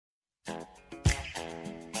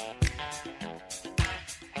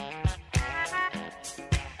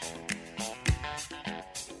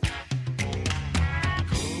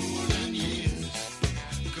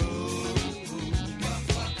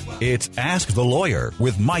It's Ask the Lawyer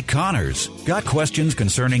with Mike Connors. Got questions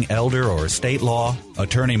concerning elder or estate law?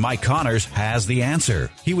 Attorney Mike Connors has the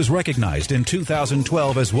answer. He was recognized in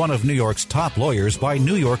 2012 as one of New York's top lawyers by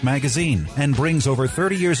New York Magazine and brings over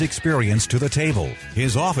 30 years' experience to the table.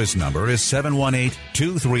 His office number is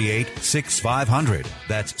 718-238-6500.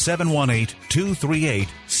 That's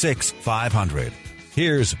 718-238-6500.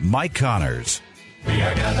 Here's Mike Connors. We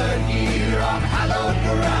are gathered here on hallowed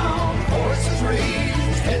ground, horses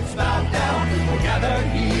raised, heads bowed down. We're gathered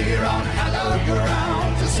here on hallowed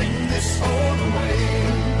ground to sing this song away.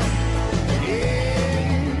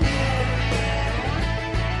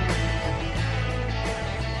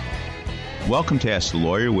 Yeah. Welcome to Ask the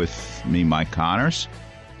Lawyer with me, Mike Connors.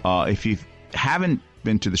 If you haven't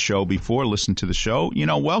been to the show before, listen to the show,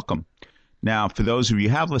 welcome. Now, for those of you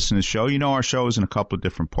who have listened to the show, our show is in a couple of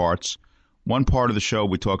different parts. One part of the show,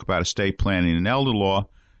 we talk about estate planning and elder law,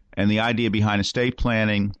 and the idea behind estate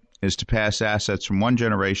planning is to pass assets from one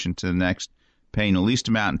generation to the next, paying the least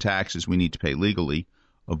amount in taxes we need to pay legally,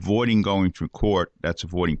 avoiding going through court, that's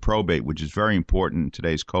avoiding probate, which is very important in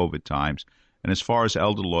today's COVID times, and as far as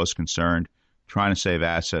elder law is concerned, trying to save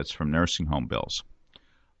assets from nursing home bills.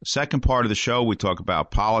 The second part of the show, we talk about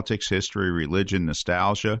politics, history, religion,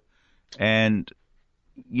 nostalgia, and,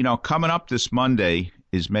 coming up this Monday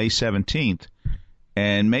is May 17th,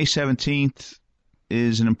 and May 17th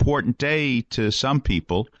is an important day to some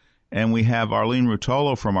people, and we have Arlene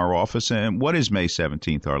Rutolo from our office. And what is May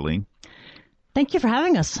 17th, Arlene? Thank you for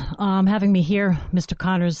having us, having me here, Mr.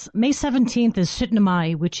 Connors. May 17th is 17.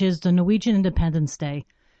 Mai, which is the Norwegian Independence Day.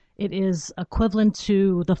 It is equivalent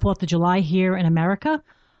to the 4th of July here in America,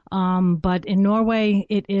 but in Norway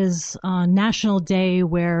it is a national day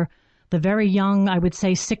where the very young, I would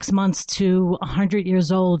say 6 months to 100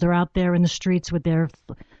 years old, are out there in the streets with their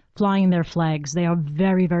flying their flags. They are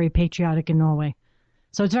very, very patriotic in Norway.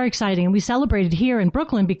 So it's very exciting. And we celebrated here in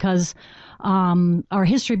Brooklyn because our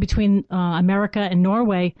history between America and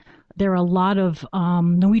Norway, there are a lot of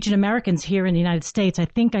Norwegian Americans here in the United States. I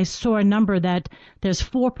think I saw a number that there's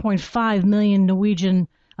 4.5 million Norwegian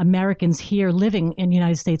Americans here living in the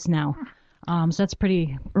United States now. So that's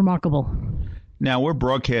pretty remarkable. Now, we're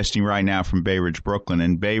broadcasting right now from Bay Ridge, Brooklyn,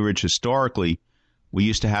 and Bay Ridge, historically, we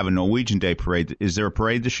used to have a Norwegian Day parade. Is there a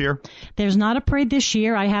parade this year? There's not a parade this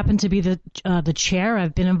year. I happen to be the chair.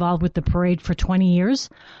 I've been involved with the parade for 20 years.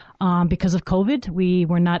 Because of COVID, we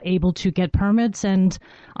were not able to get permits, and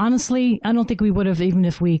honestly, I don't think we would have even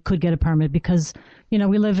if we could get a permit because,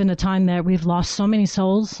 we live in a time that we've lost so many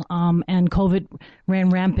souls, and COVID ran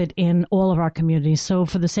rampant in all of our communities. So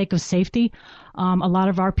for the sake of safety, a lot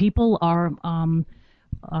of our people are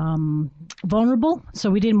vulnerable, so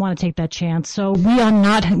we didn't want to take that chance. So we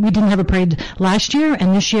didn't have a parade last year,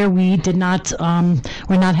 and this year we did not,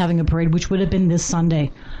 we're not having a parade, which would have been this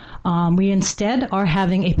Sunday. We instead are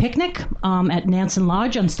having a picnic at Nansen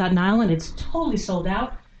Lodge on Staten Island. It's totally sold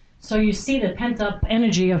out. So you see the pent-up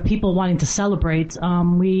energy of people wanting to celebrate.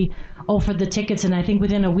 We offered the tickets, and I think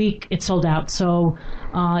within a week it sold out. So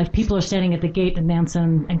if people are standing at the gate in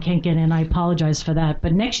Nansen and can't get in, I apologize for that.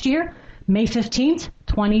 But next year, May 15th,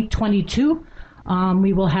 2022,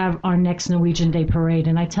 we will have our next Norwegian Day parade.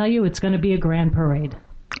 And I tell you, it's going to be a grand parade.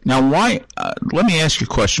 Now, why? Let me ask you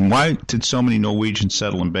a question. Why did so many Norwegians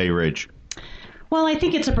settle in Bay Ridge? Well, I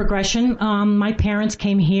think it's a progression. My parents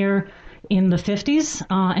came here in the 50s,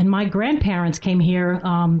 and my grandparents came here.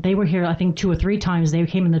 They were here, I think, 2 or 3 times. They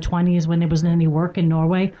came in the 20s when there wasn't any work in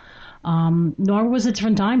Norway. Norway was a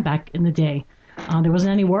different time back in the day. There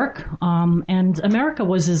wasn't any work, and America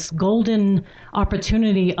was this golden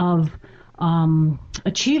opportunity of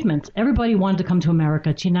achievement. Everybody wanted to come to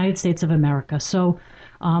America, to the United States of America. So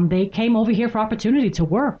they came over here for opportunity to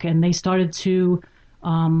work, and they started to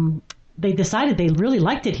they decided they really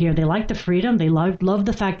liked it here. They liked the freedom. They loved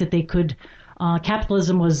the fact that they could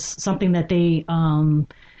capitalism was something that they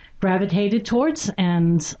gravitated towards,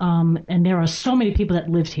 and there are so many people that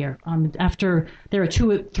lived here. After there are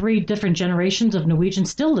 2 or 3 different generations of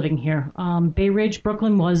Norwegians still living here. Bay Ridge,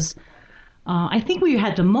 Brooklyn was, I think, we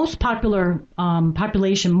had the most popular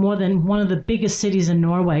population, more than one of the biggest cities in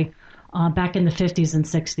Norway. Back in the 50s and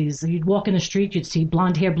 60s. You'd walk in the street, you'd see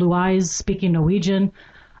blonde hair, blue eyes, speaking Norwegian.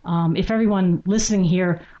 If everyone listening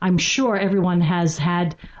here, I'm sure everyone has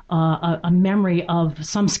had a memory of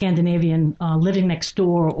some Scandinavian living next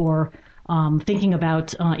door or thinking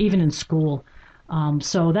about even in school.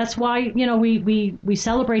 So that's why, we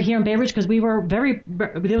celebrate here in Bay Ridge, because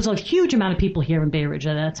there was a huge amount of people here in Bay Ridge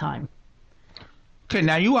at that time. Okay,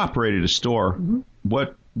 now you operated a store. Mm-hmm.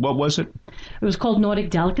 What was it? It was called Nordic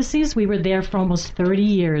Delicacies. We were there for almost 30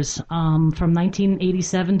 years, from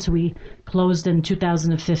 1987 to we closed in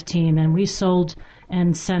 2015, and we sold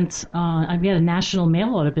and sent, we had a national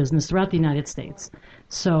mail order business throughout the United States.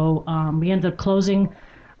 So we ended up closing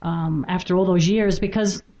after all those years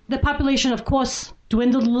because the population, of course,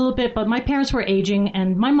 dwindled a little bit, but my parents were aging,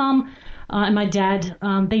 and my mom and my dad,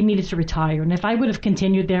 they needed to retire. And if I would have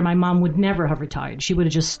continued there, my mom would never have retired. She would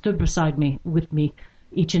have just stood beside me, with me,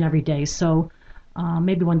 each and every day. So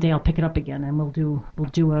maybe one day I'll pick it up again, and we'll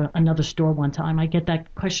do another store one time. I get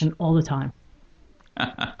that question all the time.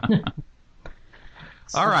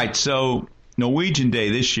 All right, so Norwegian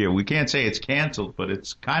Day this year, we can't say it's canceled, but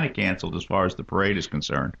it's kind of canceled as far as the parade is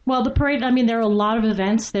concerned. Well, the parade, there are a lot of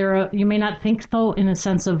events. You may not think, though, in a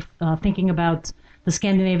sense of thinking about the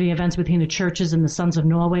Scandinavian events between the churches and the Sons of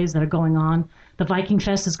Norways that are going on. The Viking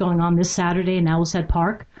Fest is going on this Saturday in Owlshead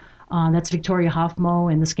Park. That's Victoria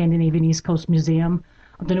Hofmo and the Scandinavian East Coast Museum.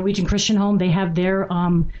 The Norwegian Christian Home, they have their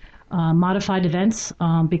modified events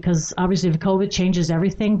because obviously the COVID changes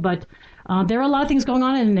everything. But there are a lot of things going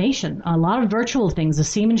on in the nation, a lot of virtual things. The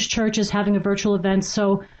Siemens Church is having a virtual event.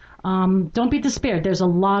 So don't be despaired. There's a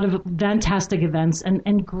lot of fantastic events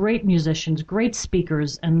and great musicians, great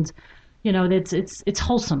speakers, and it's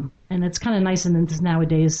wholesome, and it's kind of nice in this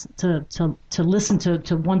nowadays to listen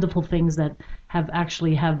to wonderful things that have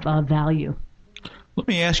value. Let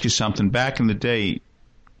me ask you something. Back in the day,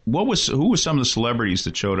 who were some of the celebrities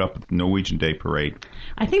that showed up at the Norwegian Day Parade?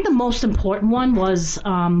 I think the most important one was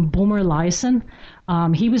Boomer Eliasson.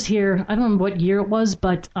 He was here, I don't know what year it was,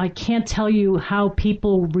 but I can't tell you how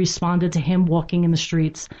people responded to him walking in the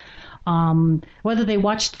streets. Whether they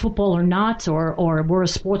watched football or not, or were a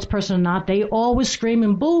sports person or not, they always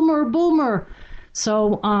screaming, "Boomer, Boomer."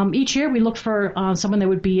 So each year we looked for someone that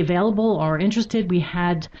would be available or interested. We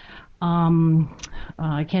had,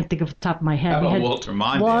 I can't think of the top of my head. How about Walter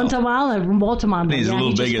Mondale? Walter Mondale. He's a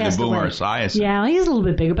little bigger than Boomer Esiason. Yeah, he's a little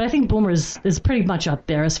bit bigger, but I think Boomer is pretty much up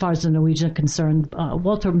there as far as the Norwegian are concerned.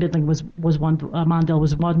 Walter Midling was one. Mondale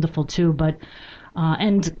was wonderful too, but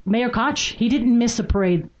and Mayor Koch, he didn't miss a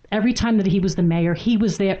parade. Every time that he was the mayor, he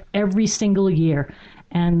was there every single year.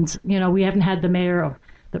 And, we haven't had the mayor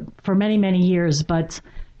for many, many years, but,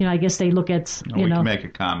 I guess they look at, we can make a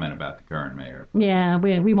comment about the current mayor. Yeah,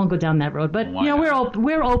 we won't go down that road. But,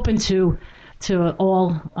 we're open to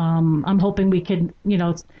all. I'm hoping we could,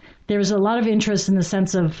 there's a lot of interest in the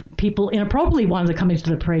sense of people inappropriately wanting to come into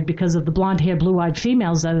the parade because of the blonde-haired, blue-eyed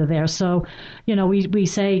females that are there. So, we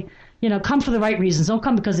say, come for the right reasons. Don't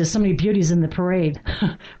come because there's so many beauties in the parade.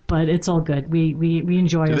 But it's all good. We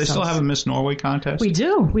enjoy ourselves. Do they still have a Miss Norway contest? We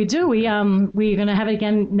do. We're going to have it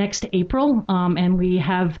again next April. And we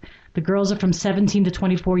have, the girls are from 17 to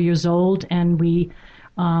 24 years old. And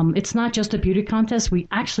it's not just a beauty contest. We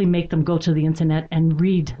actually make them go to the internet and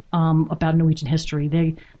read about Norwegian history.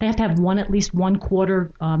 They have to have at least one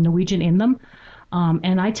quarter Norwegian in them.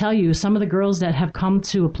 And I tell you, some of the girls that have come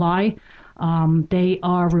to apply, they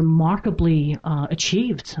are remarkably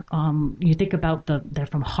achieved. You think about they're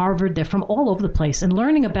from Harvard, they're from all over the place, and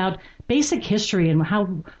learning about basic history and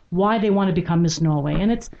why they want to become Miss Norway.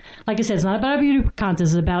 And it's, like I said, it's not about a beauty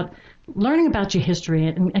contest, it's about learning about your history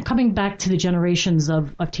and coming back to the generations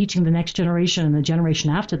of teaching the next generation and the generation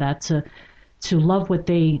after that to love what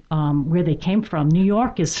where they came from. New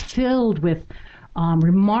York is filled with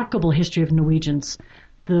remarkable history of Norwegians.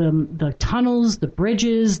 The tunnels, the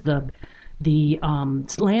bridges, the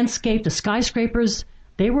landscape, the skyscrapers,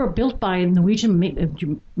 they were built by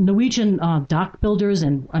Norwegian dock builders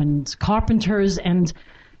and carpenters. And,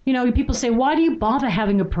 people say, why do you bother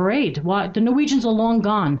having a parade? Why? The Norwegians are long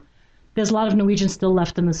gone. There's a lot of Norwegians still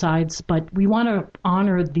left on the sides, but we want to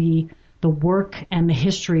honor the work and the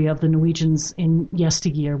history of the Norwegians in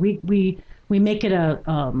yesteryear. We make it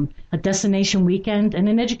a destination weekend and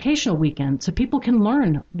an educational weekend so people can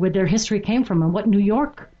learn where their history came from and what New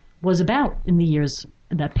York was about in the years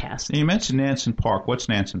that passed. You mentioned Nansen Park. What's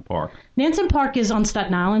Nansen Park? Nansen Park is on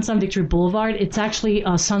Staten Island. It's on Victory Boulevard. It's actually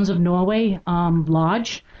Sons of Norway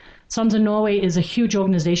Lodge. Sons of Norway is a huge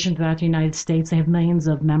organization throughout the United States. They have millions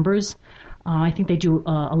of members. I think they do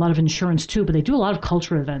a lot of insurance too, but they do a lot of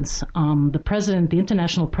culture events. The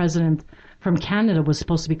international president from Canada was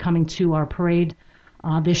supposed to be coming to our parade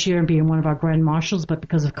this year and being one of our grand marshals, but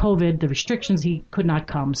because of COVID, the restrictions, he could not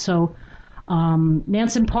come. So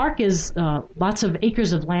Nansen Park is lots of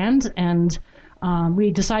acres of land, and we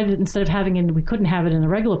decided instead of we couldn't have it in a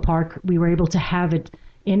regular park, we were able to have it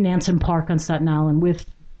in Nansen Park on Staten Island with,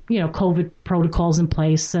 COVID protocols in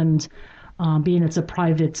place, and being it's a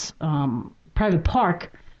private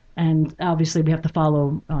park, and obviously we have to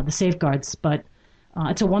follow the safeguards. But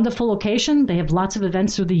it's a wonderful location. They have lots of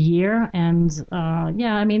events through the year, and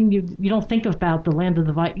you don't think about the land of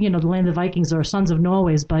the the land of the Vikings or Sons of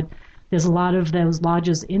Norway's, but there's a lot of those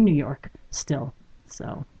lodges in New York still.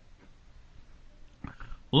 So,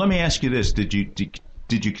 well, let me ask you this: Did you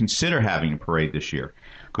consider having a parade this year?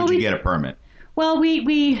 Could you get a permit? Well,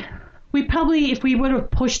 we probably, if we would have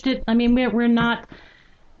pushed it, we're not.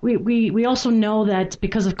 We also know that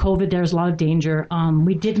because of COVID, there's a lot of danger.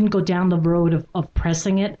 We didn't go down the road of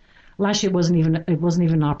pressing it. Last year it wasn't even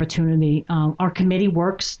an opportunity. Our committee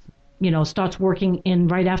works, starts working in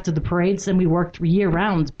right after the parades, and we worked year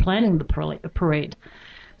round planning the parade.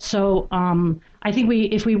 So I think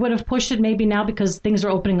if we would have pushed it maybe now, because things are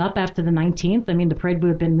opening up after the 19th. The parade would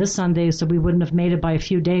have been this Sunday, so we wouldn't have made it by a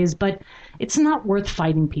few days. But it's not worth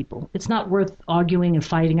fighting people. It's not worth arguing and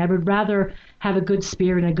fighting. I would rather have a good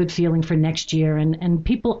spirit and a good feeling for next year. And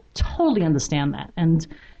people totally understand that. And,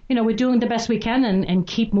 we're doing the best we can and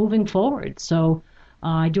keep moving forward. So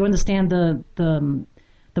I do understand the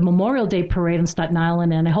Memorial Day parade in Staten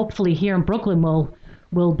Island, and hopefully here in Brooklyn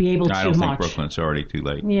we'll be able to march. I don't think Brooklyn's already too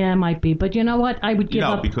late. Yeah, it might be. But you know what? I would give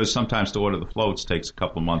up. Because sometimes to order the floats takes a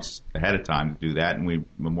couple of months ahead of time to do that, and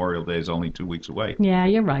Memorial Day is only 2 weeks away. Yeah,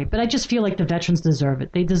 you're right. But I just feel like the veterans deserve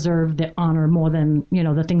it. They deserve the honor more than,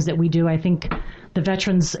 the things that we do. I think the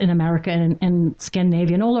veterans in America and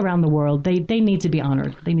Scandinavia and all around the world, they need to be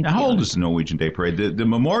honored. How old is the Norwegian Day Parade? The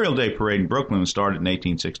Memorial Day Parade in Brooklyn was started in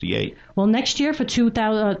 1868. Well, next year for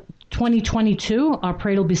 2022, our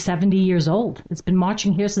parade will be 70 years old. It's been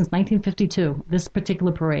marching here since 1952, this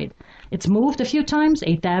particular parade. It's moved a few times,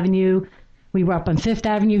 8th Avenue. We were up on 5th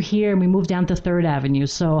Avenue here, and we moved down to 3rd Avenue.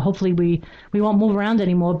 So hopefully we won't move around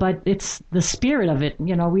anymore, but it's the spirit of it.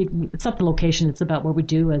 It's not the location. It's about what we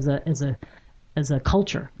do as a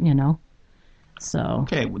culture, So.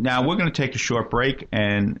 Okay, now we're going to take a short break,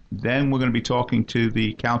 and then we're going to be talking to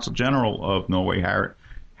the Consul General of Norway,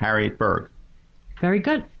 Harriet Berg. Very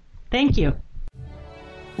good. Thank you.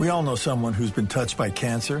 We all know someone who's been touched by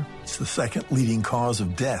cancer. It's the second leading cause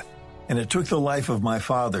of death. And it took the life of my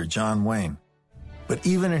father, John Wayne. But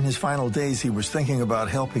even in his final days, he was thinking about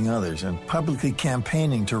helping others and publicly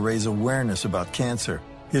campaigning to raise awareness about cancer.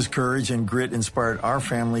 His courage and grit inspired our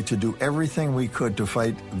family to do everything we could to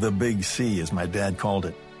fight the big C, as my dad called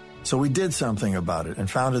it. So we did something about it and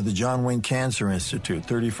founded the John Wayne Cancer Institute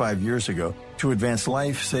 35 years ago to advance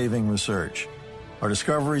life-saving research. Our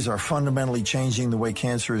discoveries are fundamentally changing the way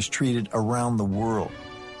cancer is treated around the world.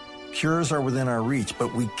 Cures are within our reach,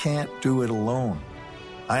 but we can't do it alone.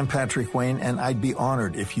 I'm Patrick Wayne, and I'd be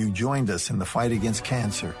honored if you joined us in the fight against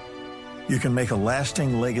cancer. You can make a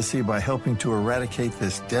lasting legacy by helping to eradicate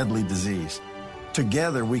this deadly disease.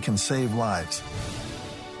 Together, we can save lives.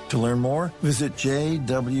 To learn more, visit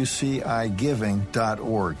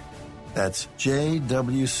jwcigiving.org. That's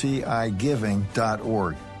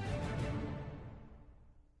jwcigiving.org.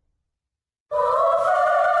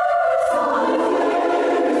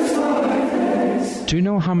 Do you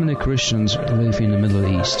know how many Christians live in the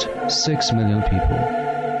Middle East? 6 million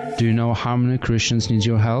people. Do you know how many Christians need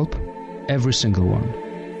your help? Every single one.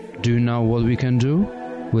 Do you know what we can do?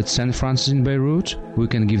 With St. Francis in Beirut, we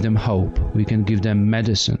can give them hope. We can give them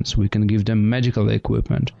medicines. We can give them medical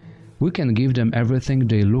equipment. We can give them everything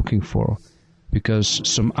they're looking for, because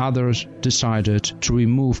some others decided to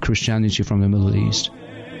remove Christianity from the Middle East.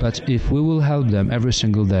 But if we will help them every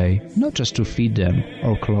single day, not just to feed them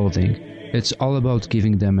or clothing, it's all about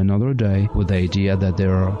giving them another day with the idea that they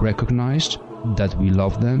are recognized, that we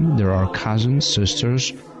love them, they're our cousins,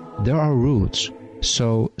 sisters, they're our roots.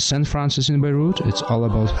 So St. Francis in Beirut, it's all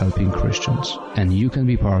about helping Christians, and you can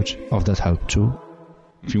be part of that help too.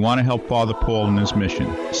 If you want to help Father Paul in his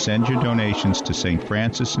mission, send your donations to St.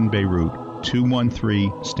 Francis in Beirut,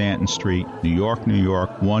 213 Stanton Street, New York, New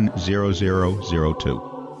York, 10002.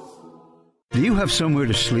 Do you have somewhere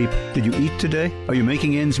to sleep? Did you eat today? Are you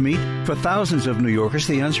making ends meet? For thousands of New Yorkers,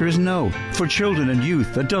 the answer is no. For children and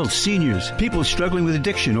youth, adults, seniors, people struggling with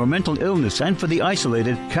addiction or mental illness, and for the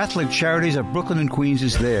isolated, Catholic Charities of Brooklyn and Queens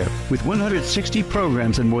is there. With 160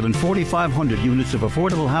 programs and more than 4,500 units of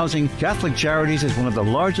affordable housing, Catholic Charities is one of the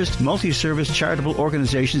largest multi-service charitable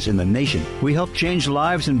organizations in the nation. We help change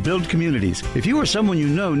lives and build communities. If you or someone you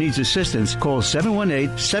know needs assistance, call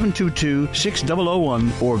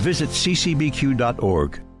 718-722-6001 or visit ccbq.org.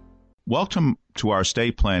 Welcome to our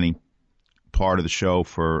estate planning part of the show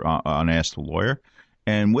for on Ask the Lawyer.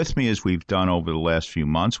 And with me, as we've done over the last few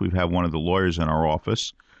months, we've had one of the lawyers in our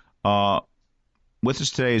office. With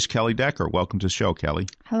us today is Kelly Decker. Welcome to the show, Kelly.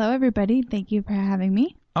 Hello, everybody. Thank you for having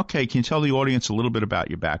me. Okay, can you tell the audience a little bit about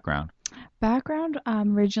your background?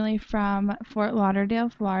 Originally from Fort Lauderdale,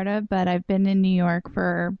 Florida, but I've been in New York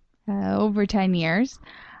for over 10 years.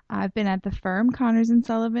 I've been at the firm Connors &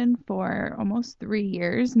 Sullivan for almost 3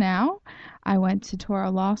 years now. I went to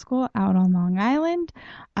Touro Law School out on Long Island.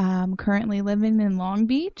 Currently living in Long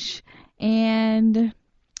Beach. And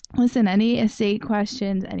listen, any estate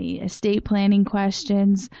questions, any estate planning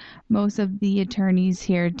questions, most of the attorneys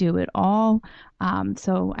here do it all.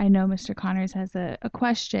 So I know Mr. Connors has a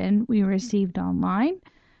question we received online.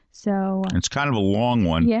 So it's kind of a long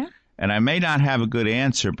one. Yeah. And I may not have a good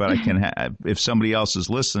answer, but I can if somebody else is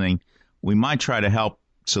listening, we might try to help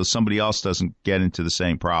so somebody else doesn't get into the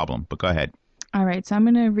same problem. But go ahead. All right, so I'm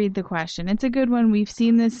going to read the question. It's a good one. We've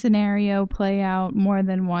seen this scenario play out more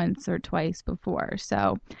than once or twice before.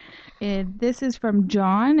 So this is from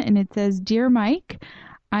John, and it says, Dear Mike,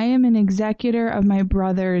 I am an executor of my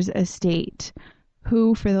brother's estate,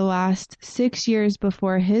 who for the last 6 years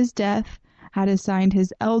before his death had assigned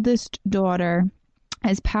his eldest daughter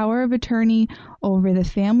as power of attorney over the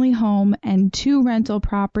family home and 2 rental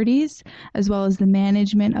properties, as well as the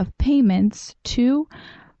management of payments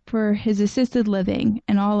for his assisted living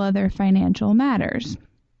and all other financial matters.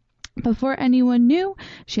 Before anyone knew,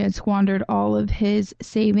 she had squandered all of his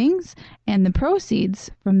savings and the proceeds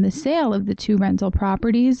from the sale of the 2 rental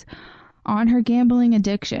properties on her gambling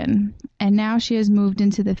addiction, and now she has moved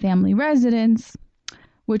into the family residence,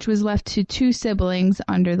 which was left to 2 siblings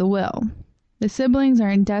under the will. The siblings are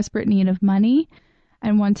in desperate need of money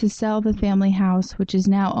and want to sell the family house, which is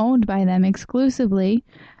now owned by them exclusively,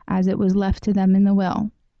 as it was left to them in the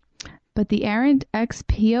will. But the errant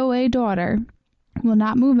ex-POA daughter will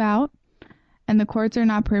not move out, and the courts are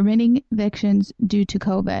not permitting evictions due to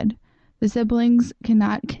COVID. The siblings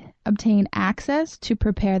cannot obtain access to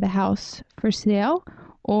prepare the house for sale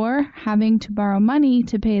or having to borrow money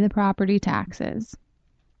to pay the property taxes.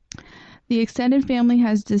 The extended family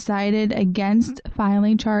has decided against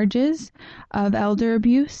filing charges of elder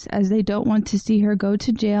abuse, as they don't want to see her go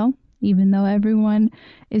to jail, even though everyone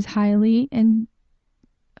is highly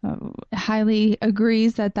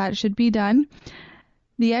agrees that should be done.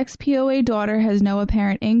 The ex-POA daughter has no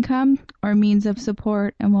apparent income or means of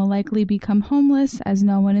support and will likely become homeless, as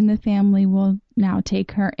no one in the family will now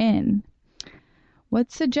take her in.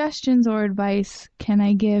 What suggestions or advice can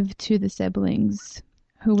I give to the siblings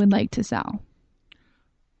who would like to sell?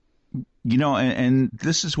 You know, and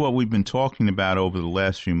this is what we've been talking about over the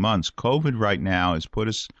last few months. COVID right now has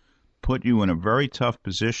put you in a very tough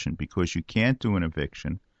position because you can't do an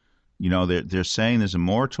eviction. You know, they're saying there's a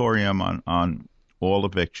moratorium on all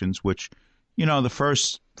evictions, which, you know, the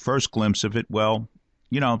first glimpse of it, well,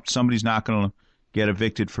 you know, somebody's not going to get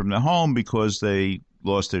evicted from their home because they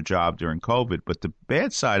lost their job during COVID. But the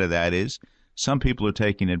bad side of that is some people are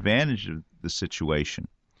taking advantage of the situation.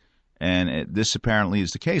 And this apparently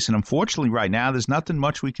is the case. And unfortunately, right now, there's nothing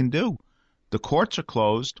much we can do. The courts are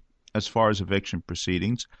closed as far as eviction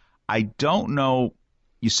proceedings. I don't know.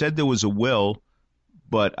 You said there was a will,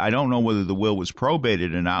 but I don't know whether the will was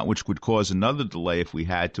probated or not, which would cause another delay if we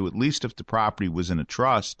had to. At least if the property was in a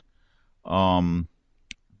trust, then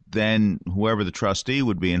whoever the trustee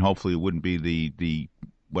would be, and hopefully it wouldn't be the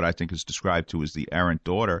what I think is described to as the errant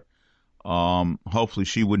daughter. Hopefully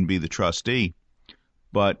she wouldn't be the trustee.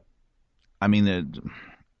 But I mean,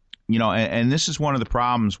 you know, and this is one of the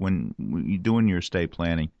problems when you're doing your estate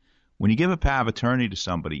planning. When you give a power of attorney to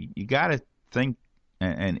somebody, you got to think,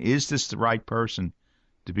 and is this the right person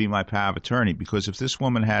to be my power of attorney? Because if this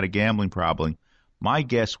woman had a gambling problem, my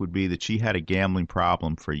guess would be that she had a gambling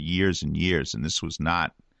problem for years and years, and this was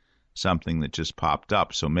not something that just popped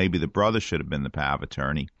up. So maybe the brother should have been the power of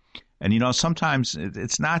attorney. And, you know, sometimes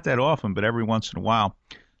it's not that often, but every once in a while,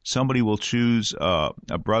 somebody will choose a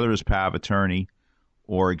brother as power of attorney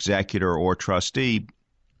or executor or trustee,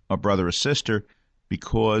 a brother or sister,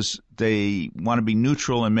 because they want to be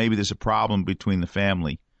neutral and maybe there's a problem between the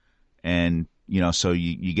family. And, you know, so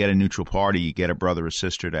you get a neutral party, you get a brother or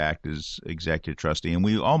sister to act as executive trustee. And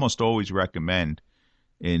we almost always recommend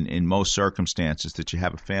in most circumstances that you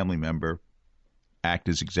have a family member act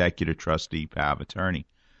as executive trustee, power of attorney.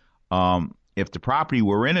 If the property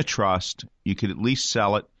were in a trust, you could at least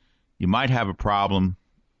sell it. You might have a problem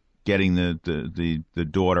getting the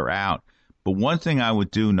daughter out. But one thing I would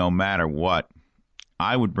do no matter what,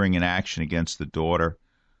 I would bring an action against the daughter.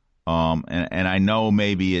 And I know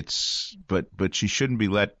maybe but she shouldn't be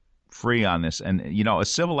let free on this. And, you know, a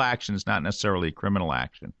civil action is not necessarily a criminal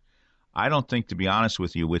action. I don't think, to be honest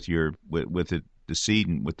with you, with the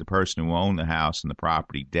decedent, with the person who owned the house and the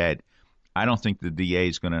property dead, I don't think the DA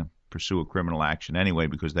is going to pursue a criminal action anyway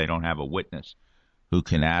because they don't have a witness who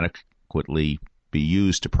can adequately be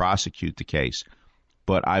used to prosecute the case.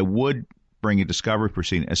 But I would bring a discovery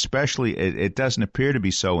proceeding, especially, it doesn't appear to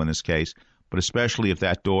be so in this case, but especially if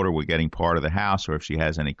that daughter were getting part of the house or if she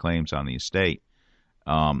has any claims on the estate.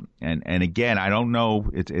 And again, I don't know,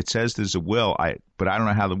 it says there's a will, but I don't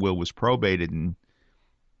know how the will was probated in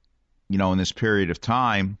this period of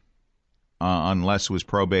time, unless it was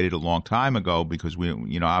probated a long time ago, because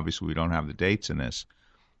obviously we don't have the dates in this.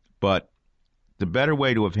 But the better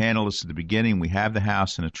way to have handled this at the beginning, we have the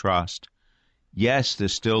house in a trust. Yes,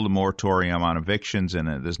 there's still the moratorium on evictions,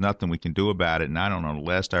 and there's nothing we can do about it. And I don't know, the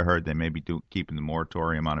last I heard, they may be keeping the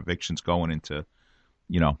moratorium on evictions going into,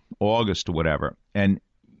 August or whatever. And,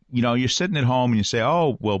 you're sitting at home and you say,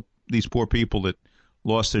 oh, well, these poor people that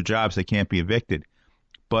lost their jobs, they can't be evicted.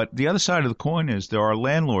 But the other side of the coin is there are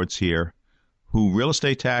landlords here who real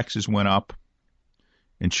estate taxes went up,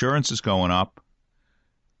 insurance is going up.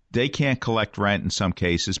 They can't collect rent in some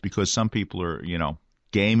cases because some people are,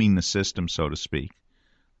 gaming the system, so to speak,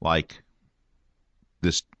 like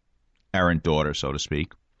this errant daughter, so to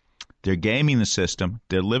speak. They're gaming the system.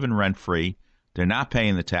 They're living rent-free. They're not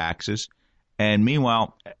paying the taxes. And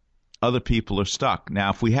meanwhile, other people are stuck. Now,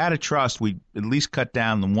 if we had a trust, we'd at least cut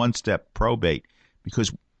down the one-step probate.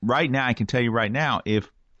 Because right now, I can tell you right now,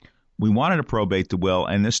 if we wanted to probate the will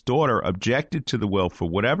and this daughter objected to the will for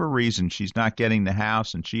whatever reason, she's not getting the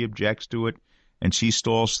house and she objects to it and she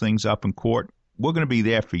stalls things up in court, we're going to be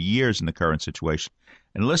there for years in the current situation.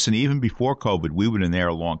 And listen, even before COVID, we would have been there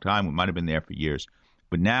a long time. We might have been there for years.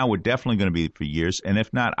 But now we're definitely going to be for years. And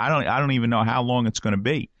if not, I don't even know how long it's going to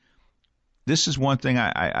be. This is one thing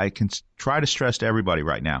I can try to stress to everybody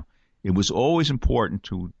right now. It was always important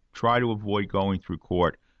to try to avoid going through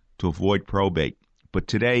court, to avoid probate. But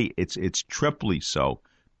today it's triply so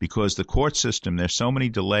because the court system, there's so many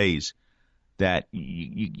delays that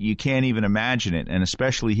you can't even imagine it. And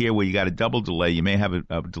especially here where you got a double delay, you may have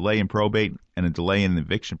a delay in probate and a delay in the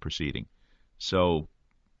eviction proceeding. So,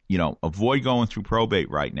 avoid going through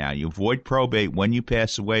probate right now. You avoid probate when you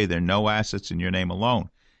pass away. There are no assets in your name alone.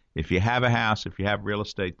 If you have a house, if you have real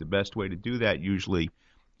estate, the best way to do that usually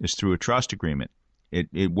is through a trust agreement.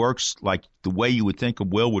 It works like the way you would think a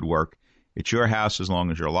will would work. It's your house as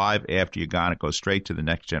long as you're alive. After you're gone, it goes straight to the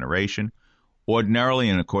next generation. Ordinarily,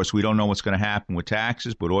 and of course we don't know what's going to happen with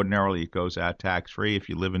taxes, but ordinarily it goes out tax-free. If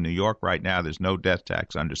you live in New York right now, there's no death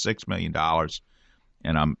tax under $6 million.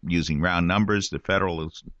 And I'm using round numbers. The federal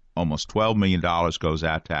is almost $12 million goes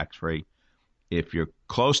out tax-free. If you're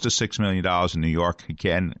close to $6 million in New York,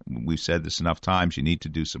 again, we've said this enough times, you need to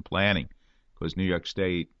do some planning because New York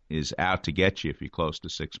State is out to get you if you're close to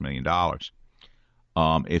 $6 million.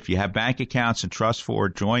 If you have bank accounts and trust for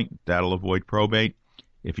a joint, that'll avoid probate.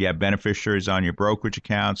 If you have beneficiaries on your brokerage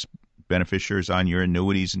accounts, beneficiaries on your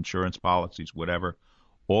annuities, insurance policies, whatever,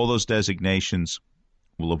 all those designations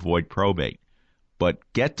will avoid probate. But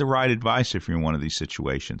get the right advice if you're in one of these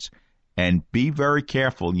situations. And be very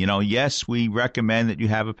careful. Yes, we recommend that you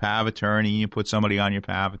have a power of attorney and you put somebody on your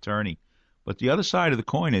power of attorney. But the other side of the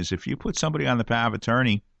coin is if you put somebody on the power of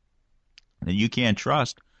attorney that you can't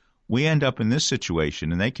trust, we end up in this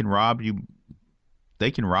situation and they can rob you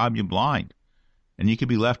blind. And you could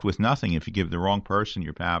be left with nothing if you give the wrong person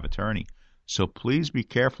your power of attorney. So please be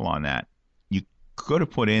careful on that. You could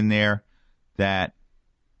have put in there that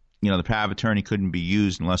the power of attorney couldn't be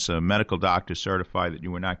used unless a medical doctor certified that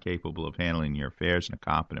you were not capable of handling your affairs in a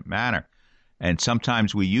competent manner. And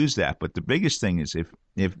sometimes we use that. But the biggest thing is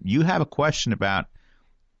if you have a question about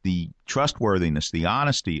the trustworthiness, the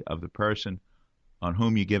honesty of the person on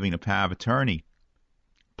whom you're giving a power of attorney,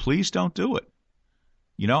 please don't do it.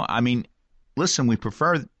 Listen, we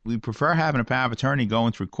prefer having a power of attorney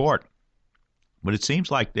going through court. But it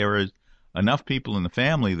seems like there is enough people in the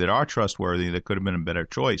family that are trustworthy that could have been a better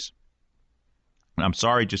choice. And I'm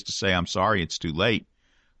sorry just to say I'm sorry it's too late.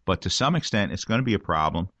 But to some extent, it's going to be a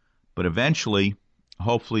problem. But eventually,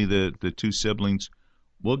 hopefully the two siblings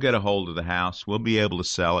will get a hold of the house. We'll be able to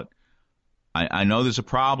sell it. I know there's a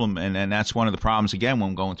problem, and that's one of the problems, again,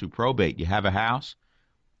 when going through probate. You have a house.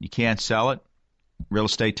 You can't sell it. Real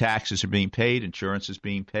estate taxes are being paid. Insurance is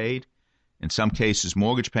being paid. In some cases,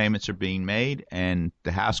 mortgage payments are being made, and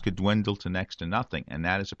the house could dwindle to next to nothing. And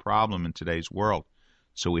that is a problem in today's world.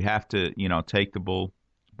 So we have to, take the bull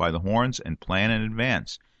by the horns and plan in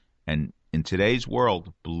advance. And in today's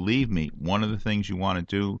world, believe me, one of the things you want to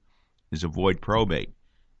do is avoid probate.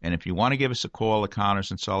 And if you want to give us a call at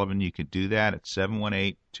Connors and Sullivan, you could do that at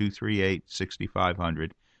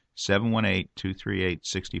 718-238-6500,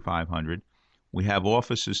 718-238-6500. We have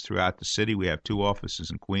offices throughout the city. We have 2 offices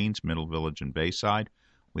in Queens, Middle Village, and Bayside.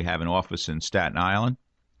 We have an office in Staten Island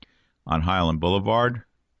on Highland Boulevard.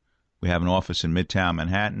 We have an office in Midtown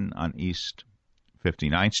Manhattan on East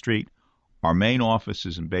 59th Street. Our main office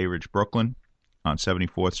is in Bay Ridge, Brooklyn on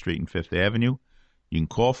 74th Street and 5th Avenue. You can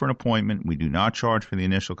call for an appointment. We do not charge for the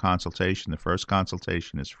initial consultation. The first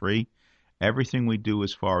consultation is free. Everything we do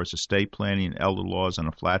as far as estate planning and elder laws on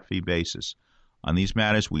a flat fee basis. On these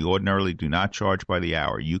matters, we ordinarily do not charge by the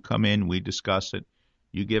hour. You come in, we discuss it.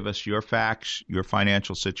 You give us your facts, your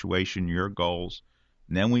financial situation, your goals,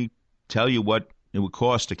 and then we tell you what it would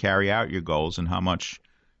cost to carry out your goals and how much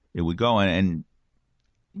it would go. And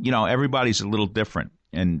you know, everybody's a little different.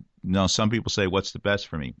 And, you know, some people say, what's the best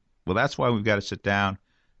for me? Well, that's why we've got to sit down,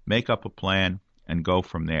 make up a plan, and go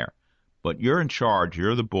from there. But you're in charge.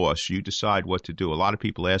 You're the boss. You decide what to do. A lot of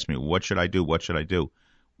people ask me, what should I do? What should I do?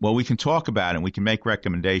 Well, we can talk about it, and we can make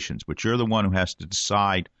recommendations, but you're the one who has to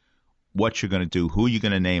decide what you're going to do, who you're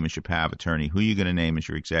going to name as your power of attorney, who you're going to name as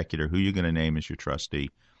your executor, who you're going to name as your trustee.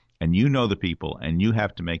 And you know the people, and you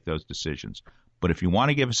have to make those decisions. But if you want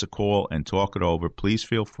to give us a call and talk it over, please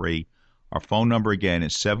feel free. Our phone number, again,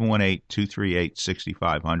 is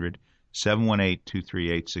 718-238-6500,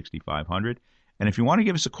 718-238-6500. And if you want to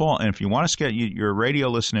give us a call, and if you want to you're a radio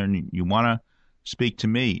listener and you want to speak to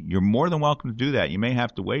me, you're more than welcome to do that. You may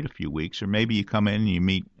have to wait a few weeks, or maybe you come in and you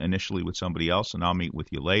meet initially with somebody else, and I'll meet with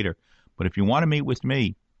you later. But if you want to meet with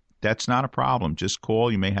me, that's not a problem. Just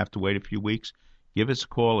call. You may have to wait a few weeks. Give us a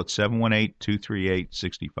call at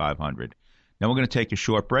 718-238-6500. Now we're going to take a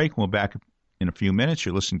short break, and we'll be back in a few minutes.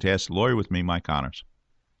 You're listening to Ask the Lawyer with me, Mike Connors.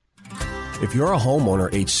 If you're a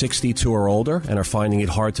homeowner age 62 or older and are finding it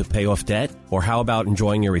hard to pay off debt, or how about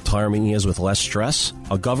enjoying your retirement years with less stress?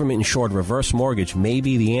 A government-insured reverse mortgage may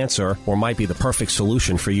be the answer, or might be the perfect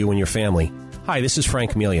solution for you and your family. Hi, this is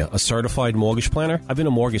Frank Melia, a certified mortgage planner. I've been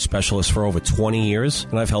a mortgage specialist for over 20 years,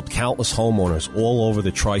 and I've helped countless homeowners all over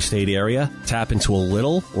the tri-state area tap into a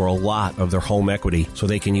little or a lot of their home equity so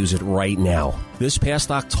they can use it right now. This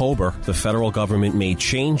past October, the federal government made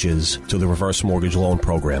changes to the reverse mortgage loan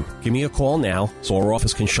program. Give me a call now so our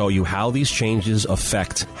office can show you how these changes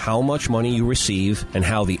affect how much money you receive and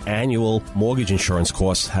how the annual mortgage insurance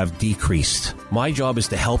costs have decreased. My job is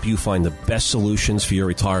to help you find the best solutions for your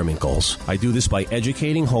retirement goals. I do this by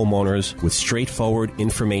educating homeowners with straightforward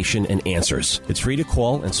information and answers. It's free to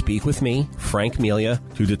call and speak with me, Frank Melia,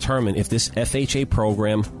 to determine if this FHA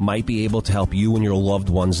program might be able to help you and your loved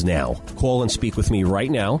ones now. Call and speak with me right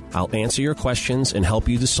now. I'll answer your questions and help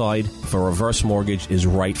you decide if a reverse mortgage is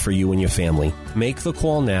right for you and your family. Make the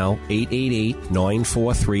call now,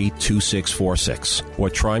 888-943-2646, or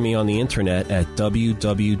try me on the internet at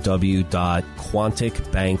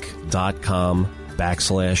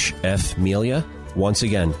www.quanticbank.com/FMelia. Once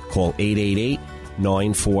again, call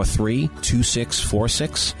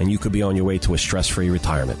 888-943-2646, and you could be on your way to a stress-free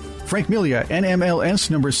retirement. Frank Melia, NMLS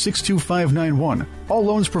number 62591. All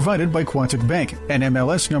loans provided by Quantic Bank,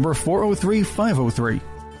 NMLS number 403503.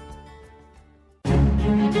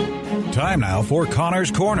 Time now for Connor's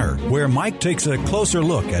Corner, where Mike takes a closer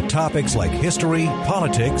look at topics like history,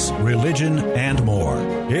 politics, religion, and more.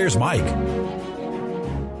 Here's Mike.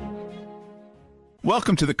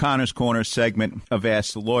 Welcome to the Connor's Corner segment of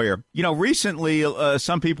Ask the Lawyer. You know, recently,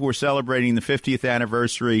 some people were celebrating the 50th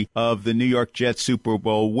anniversary of the New York Jets Super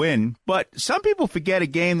Bowl win, but some people forget a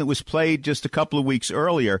game that was played just a couple of weeks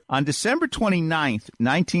earlier. On December 29th,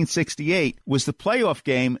 1968, was the playoff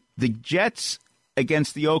game, the Jets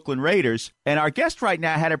against the Oakland Raiders, and our guest right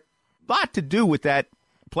now had a lot to do with that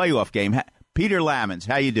playoff game. Peter Lamons,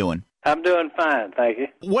 how you doing? I'm doing fine, thank you.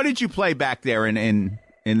 What did you play back there in the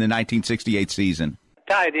 1968 season?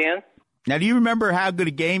 Tight end. Now, do you remember how good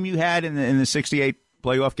a game you had in the 68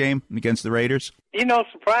 playoff game against the Raiders? You know,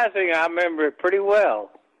 surprisingly, I remember it pretty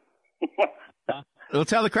well. Well,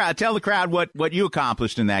 tell the crowd what you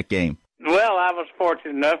accomplished in that game. Well, I was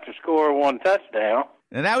fortunate enough to score one touchdown.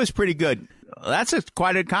 And that was pretty good. That's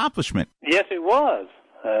quite an accomplishment. Yes, it was.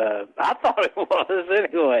 I thought it was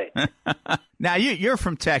anyway. Now, you're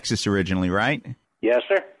from Texas originally, right? Yes,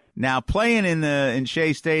 sir. Now, playing in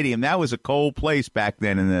Shea Stadium, that was a cold place back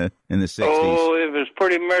then in the 60s. Oh, it was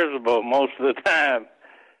pretty miserable most of the time.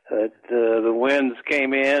 The winds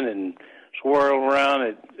came in and swirled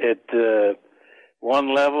around at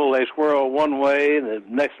one level. They swirled one way, and the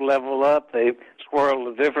next level up, they swirled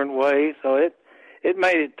a different way. So it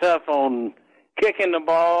made it tough on kicking the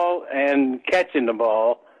ball and catching the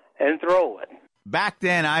ball and throw it. Back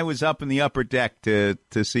then, I was up in the upper deck to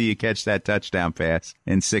see you catch that touchdown pass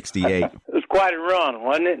in 68. It was quite a run,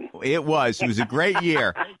 wasn't it? It was. It was a great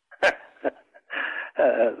year.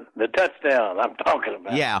 The touchdown I'm talking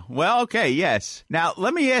about. Yeah. Well, okay, yes. Now,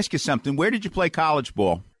 let me ask you something. Where did you play college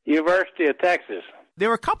ball? University of Texas. There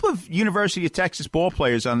were a couple of University of Texas ball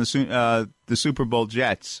players on the Super Bowl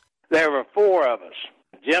Jets. There were four of us.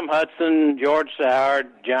 Jim Hudson, George Sauer,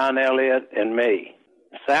 John Elliott, and me.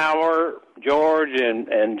 Sauer, George,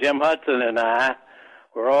 and Jim Hudson and I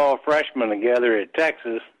were all freshmen together at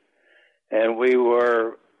Texas, and we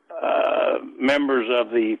were members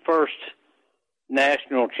of the first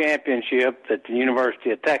national championship that the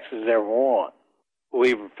University of Texas ever won.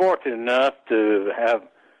 We were fortunate enough to have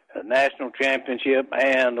a national championship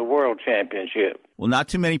and a world championship. Well, not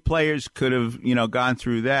too many players could have, gone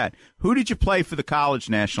through that. Who did you play for the college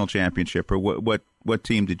national championship, or what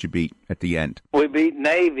team did you beat at the end? We beat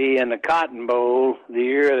Navy in the Cotton Bowl the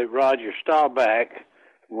year that Roger Staubach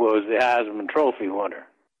was the Heisman Trophy winner.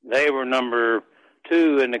 They were number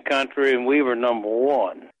 2 in the country, and we were number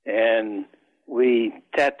 1. And we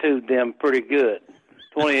tattooed them pretty good,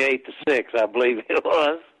 28-6, I believe it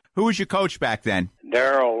was. Who was your coach back then?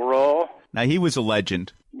 Darrell Roll. Now, he was a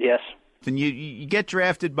legend. Yes. And you get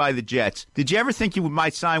drafted by the Jets. Did you ever think you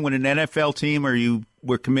might sign with an NFL team, or you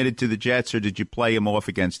were committed to the Jets, or did you play them off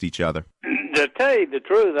against each other? To tell you the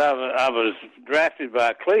truth, I was drafted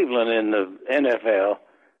by Cleveland in the NFL,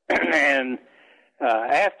 and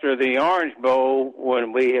after the Orange Bowl,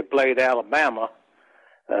 when we had played Alabama,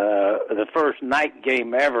 the first night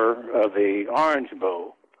game ever of the Orange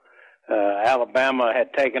Bowl, Alabama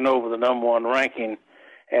had taken over the number 1 ranking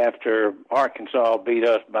after Arkansas beat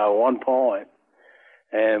us by 1 point.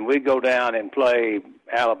 And we go down and play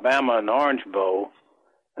Alabama in the Orange Bowl,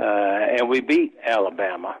 and we beat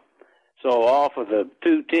Alabama. So off of the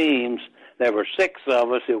 2 teams, there were 6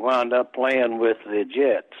 of us that wound up playing with the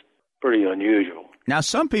Jets. Pretty unusual. Now,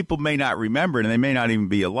 some people may not remember it, and they may not even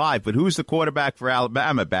be alive, but who was the quarterback for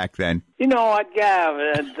Alabama back then? That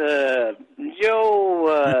guy,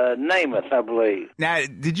 Joe Namath, I believe. Now,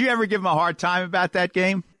 did you ever give him a hard time about that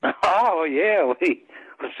game? Oh, yeah,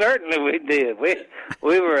 certainly we did.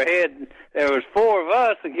 We were ahead. There was 4 of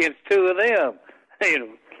us against 2 of them.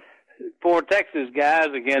 4 Texas guys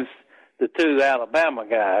against the 2 Alabama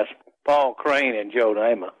guys, Paul Crane and Joe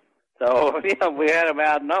Namath. So, we had them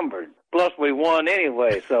outnumbered. Plus, we won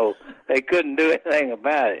anyway, so they couldn't do anything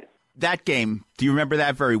about it. That game, do you remember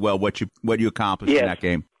that very well, what you accomplished in that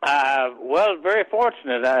game? Well, very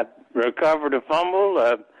fortunate. I recovered a fumble.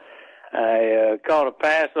 I caught a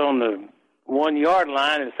pass on the 1-yard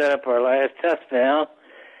line and set up our last touchdown,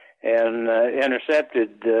 and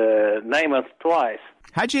intercepted Namath twice.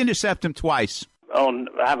 How'd you intercept him twice? I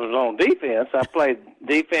was on defense. I played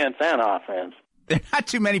defense and offense. There are not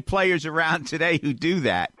too many players around today who do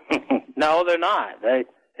that. No, they're not.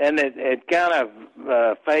 It kind of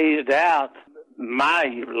phased out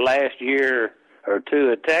my last year or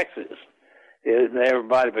 2 at Texas.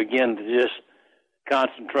 Everybody began to just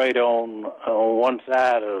concentrate on one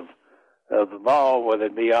side of the ball, whether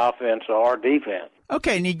it be offense or defense.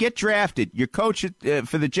 Okay, and you get drafted. Your coach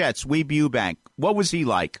for the Jets, Weeb Ewbank. What was he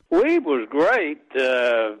like? Weeb was great,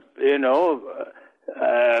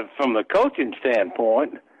 from the coaching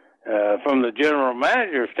standpoint. From the general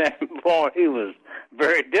manager standpoint, he was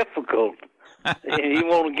very difficult. He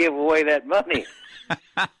won't give away that money.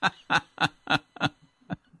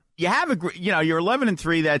 You have you're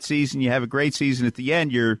 11-3 that season. You have a great season at the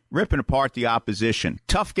end. You're ripping apart the opposition.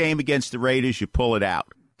 Tough game against the Raiders. You pull it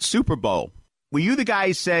out. Super Bowl. Were you the guy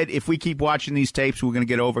who said, if we keep watching these tapes, we're going to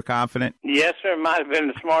get overconfident? Yes, sir. It might have been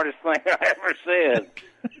the smartest thing I ever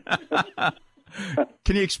said.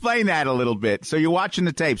 Can you explain that a little bit? So you're watching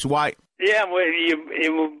the tapes. Why? Yeah, well,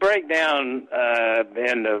 it will break down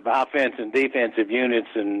in the offense and defensive units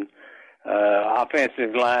and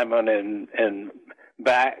offensive linemen and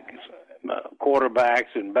backs,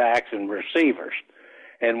 quarterbacks and backs and receivers.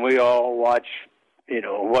 And we all watch,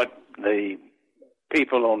 what the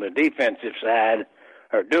people on the defensive side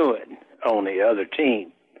are doing on the other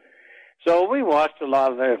team. So we watched a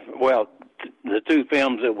lot of the 2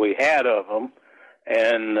 films that we had of them.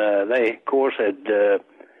 And they, of course, had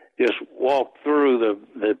just walked through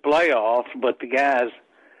the playoffs. But the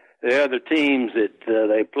other teams that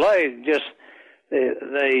they played,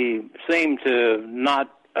 they seemed to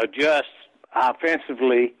not adjust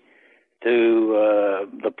offensively to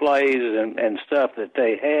the plays and stuff that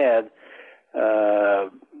they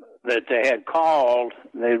had called.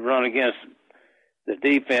 They'd run against the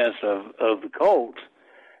defense of the Colts.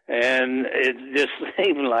 And it just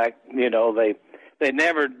seemed like, they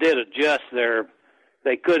never did adjust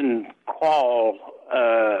they couldn't call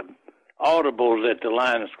audibles at the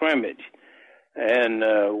line of scrimmage. And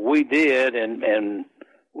we did, and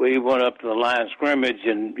we went up to the line of scrimmage,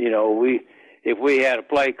 and if we had a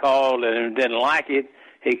play called and didn't like it,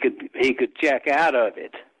 he could check out of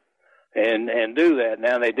it and do that.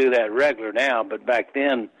 Now they do that regular now, but back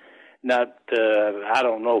then, not. I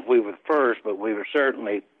don't know if we were first, but we were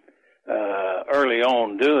certainly early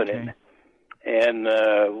on doing it. And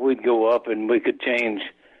we'd go up and we could change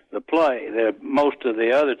the play. Most of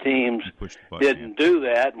the other teams didn't do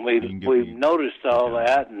that, and we noticed all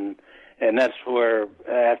that, and that's where,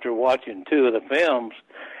 after watching two of the films,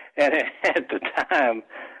 and at the time,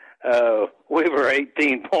 we were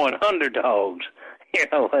 18-point underdogs,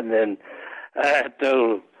 and then I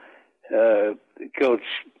told Coach,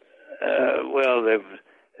 there was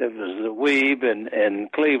the Weeb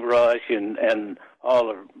and Cleve Rush and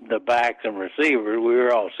all of the backs and receivers. We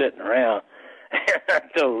were all sitting around. And I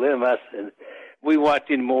told them, I said, we watch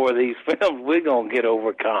any more of these films, we're going to get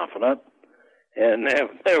overconfident. And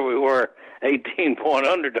there we were, 18-point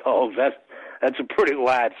underdogs. That's a pretty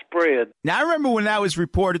wide spread. Now, I remember when that was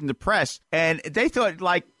reported in the press, and they thought,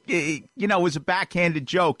 it was a backhanded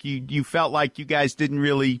joke. You felt like you guys didn't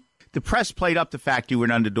really – the press played up the fact you were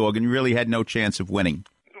an underdog and you really had no chance of winning.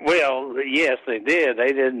 Well, yes, they did.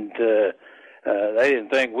 They didn't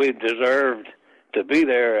think we deserved to be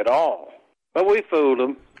there at all. But we fooled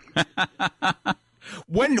them.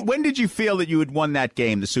 When did you feel that you had won that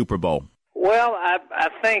game, the Super Bowl? Well, I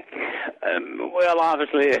think,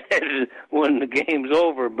 obviously, when the game's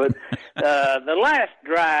over. But the last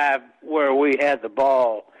drive where we had the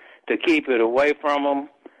ball to keep it away from them,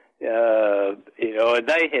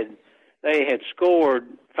 they had scored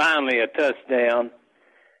finally a touchdown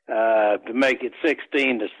to make it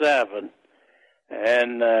 16-7.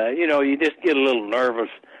 And, you just get a little nervous.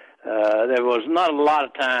 There was not a lot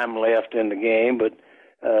of time left in the game, but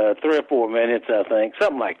 3 or 4 minutes, I think,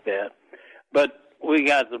 something like that. But we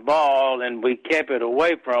got the ball, and we kept it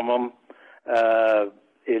away from them.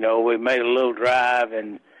 We made a little drive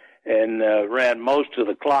and ran most of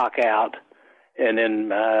the clock out. And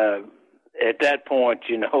then at that point,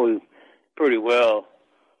 pretty well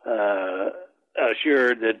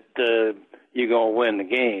assured that you're going to win the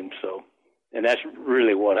game. So, and that's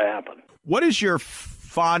really what happened. What is your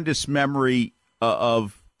fondest memory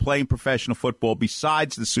of playing professional football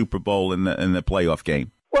besides the Super Bowl and the playoff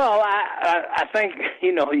game? Well, I think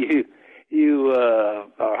you are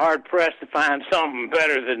hard pressed to find something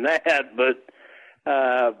better than that. But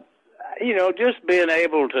just being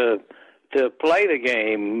able to play the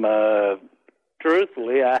game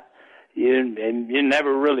truthfully, you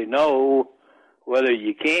never really know whether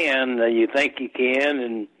you can. You think you can,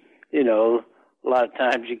 and a lot of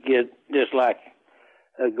times you get just like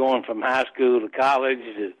going from high school to college.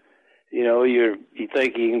 You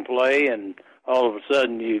think you can play, and all of a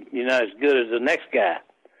sudden you're not as good as the next guy.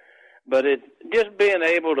 But just being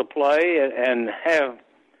able to play and have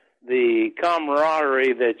the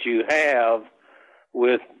camaraderie that you have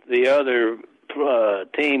with the other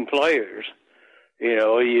team players,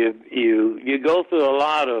 you go through a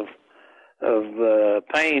lot of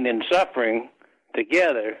pain and suffering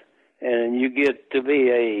together, and you get to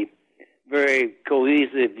be a very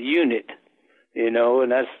cohesive unit, and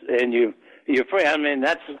your friend. I mean,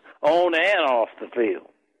 that's on and off the field.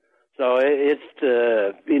 So it's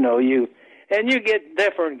you get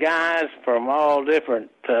different guys from all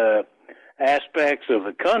different aspects of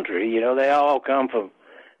the country. They all come from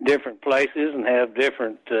different places and have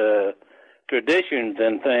different traditions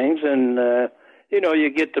and things, and you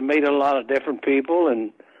get to meet a lot of different people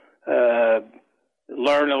and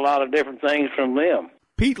learn a lot of different things from them.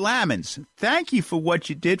 Pete Lammons, thank you for what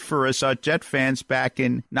you did for us, Jet fans, back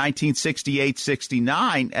in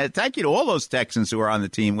 1968-69. Thank you to all those Texans who were on the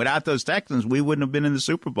team. Without those Texans, we wouldn't have been in the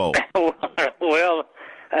Super Bowl. Well,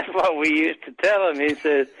 that's what we used to tell him. He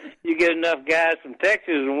said, you get enough guys from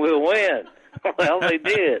Texas and we'll win. Well, they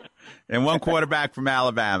did. And one quarterback from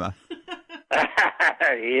Alabama.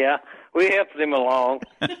 Yeah, we helped him along.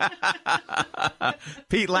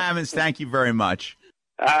 Pete Lammons, thank you very much.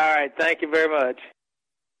 All right, thank you very much.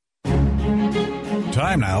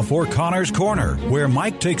 Time now for Connor's Corner, where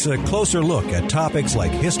Mike takes a closer look at topics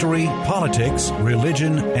like history, politics,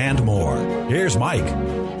 religion, and more. Here's Mike.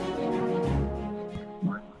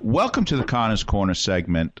 Welcome to the Connor's Corner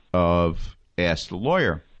segment of Ask the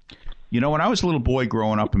Lawyer. When I was a little boy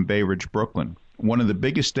growing up in Bay Ridge, Brooklyn, one of the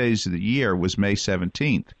biggest days of the year was May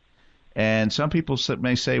 17th. And some people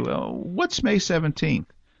may say, well, what's May 17th?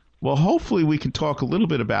 Well, hopefully we can talk a little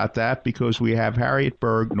bit about that because we have Harriet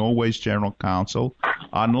Berg, Norway's General Counsel,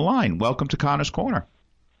 on the line. Welcome to Connor's Corner.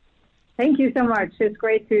 Thank you so much. It's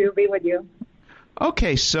great to be with you.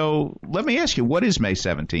 Okay, so let me ask you, what is May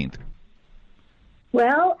 17th?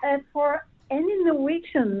 Well, for any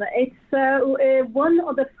Norwegian, it's one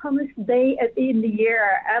of the funnest days in the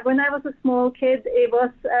year. When I was a small kid, it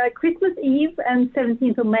was Christmas Eve and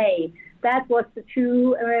 17th of May. That was the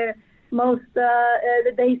two most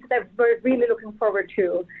the days that we're really looking forward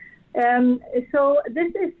to. So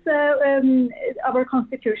this is our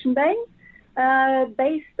Constitution Day,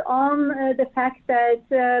 based on the fact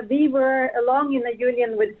that we were along in a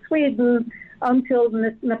union with Sweden until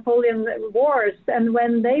the Napoleon Wars, and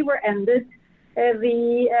when they were ended,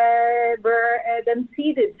 we were then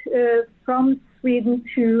ceded from Sweden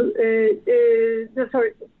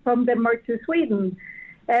from Denmark to Sweden.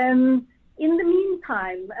 In the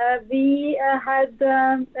meantime, we had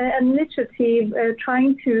an initiative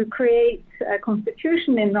trying to create a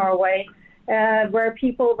constitution in Norway, where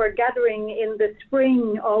people were gathering in the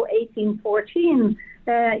spring of 1814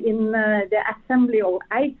 in the assembly of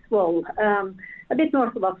Eidsvoll, a bit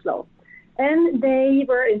north of Oslo. And they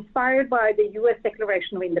were inspired by the U.S.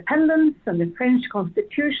 Declaration of Independence and the French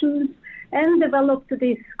constitutions, and developed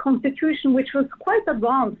this constitution, which was quite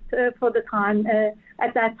advanced for the time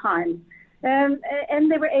at that time. And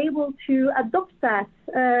they were able to adopt that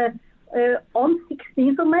on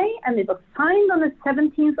 16th of May, and it was signed on the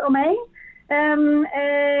 17th of May. And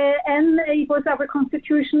it was our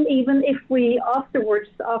constitution, even if we afterwards,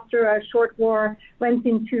 after a short war, went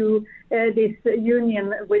into this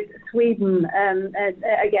union with Sweden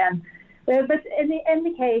again. But in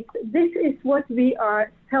any case, this is what we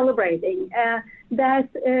are celebrating,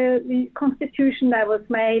 that the constitution that was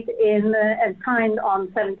made and signed on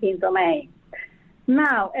 17th of May.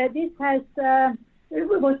 Now, this has... it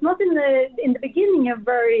was not in the beginning a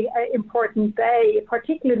very important day,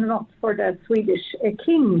 particularly not for the Swedish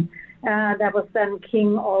king that was then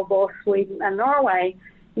king of both Sweden and Norway.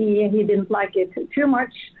 He didn't like it too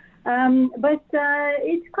much. But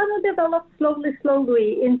it kind of developed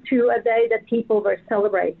slowly into a day that people were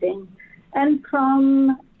celebrating. And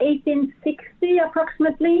from 1860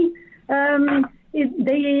 approximately,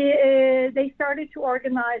 they started to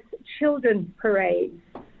organize children's parades.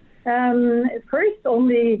 First,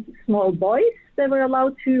 only small boys that were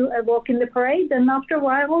allowed to walk in the parade, and after a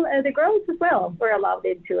while, the girls as well were allowed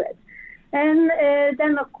into it. And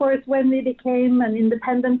then, of course, when we became an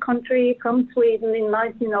independent country from Sweden in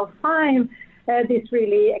 1905, this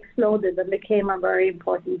really exploded and became a very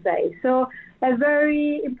important day. So a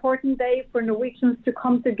very important day for Norwegians to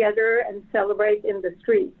come together and celebrate in the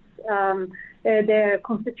streets the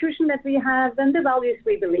constitution that we have and the values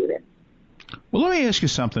we believe in. Well, let me ask you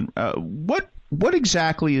something. What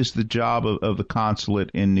exactly is the job of the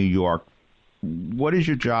consulate in New York? What is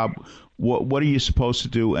your job? What are you supposed to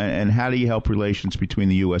do, and how do you help relations between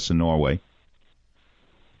the U.S. and Norway?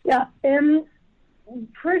 Yeah.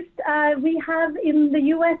 First, we have in the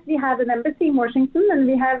U.S. we have an embassy in Washington, and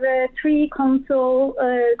we have 3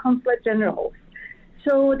 consulate generals.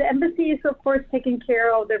 So the embassy is, of course, taking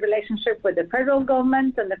care of the relationship with the federal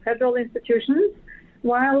government and the federal institutions,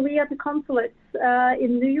 while we at the consulates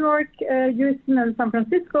in New York, Houston, and San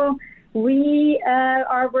Francisco, we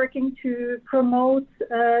are working to promote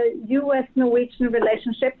U.S.-Norwegian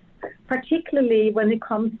relationships, particularly when it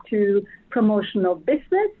comes to promotion of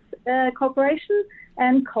business cooperation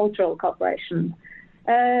and cultural cooperation.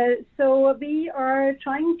 So we are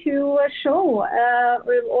trying to show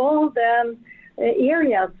all the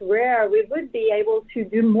areas where we would be able to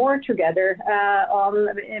do more together on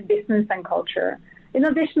business and culture. In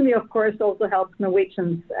addition, we, of course, also help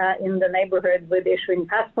Norwegians in the neighborhood with issuing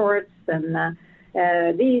passports and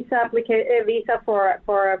visa for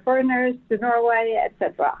foreigners to Norway,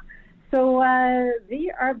 etc. So we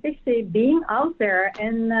are busy being out there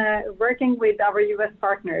and working with our U.S.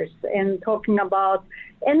 partners and talking about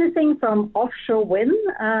anything from offshore wind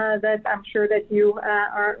that I'm sure that you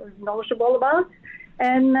are knowledgeable about,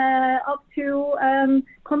 and up to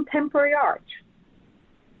contemporary art.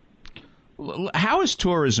 How is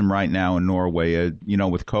tourism right now in Norway,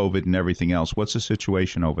 with COVID and everything else? What's the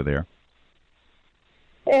situation over there?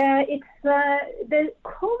 It's the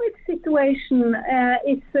COVID situation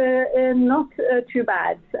is not too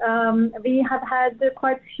bad. We have had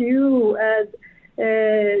quite few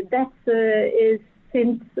deaths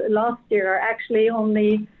since last year. Actually,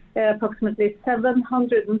 only approximately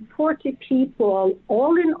 740 people,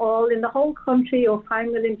 all in the whole country of 5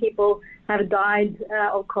 million people, have died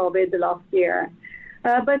of COVID last year.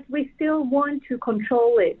 But we still want to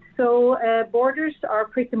control it. So borders are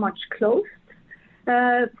pretty much closed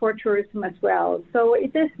for tourism as well. So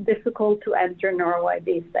it is difficult to enter Norway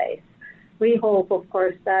these days. We hope, of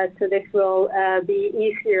course, that this will be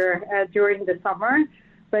easier during the summer.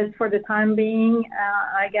 But for the time being,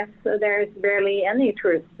 I guess there's barely any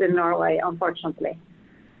tourists in Norway, unfortunately.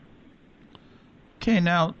 Okay,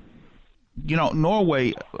 now,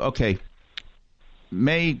 Norway,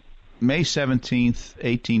 May 17th,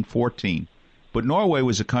 1814. But Norway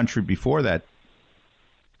was a country before that.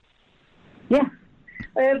 Yes.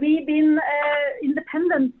 We've been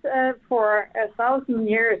independent for 1,000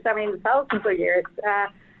 years, thousands of years.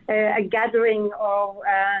 A gathering of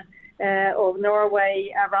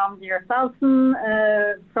Norway around the year 1000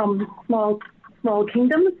 from small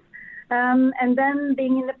kingdoms, and then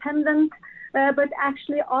being independent. But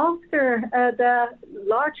actually, after the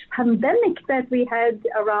large pandemic that we had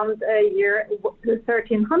around year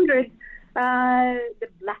 1300, the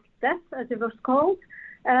Black Death, as it was called,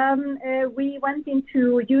 we went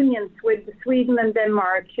into unions with Sweden and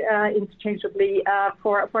Denmark interchangeably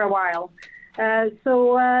for a while.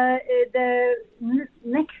 So the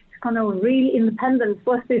next kind of real independence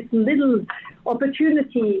was this little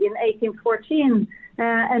opportunity in 1814,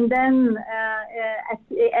 and then at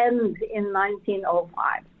the end in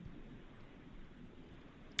 1905.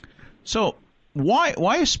 So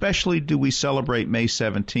why especially do we celebrate May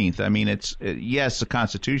 17th? I mean, it's the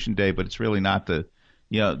Constitution Day, but it's really not the.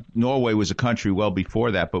 Norway was a country well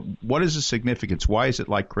before that. But what is the significance? Why is it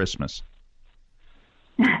like Christmas?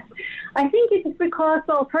 I think it is because,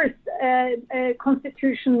 well, first,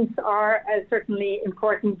 constitutions are certainly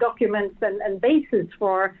important documents and basis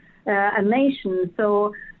for a nation.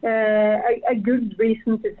 So a good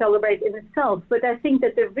reason to celebrate in itself. But I think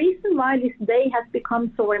that the reason why this day has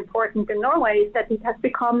become so important in Norway is that it has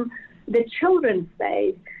become the Children's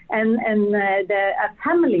Day and a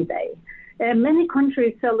family day. Many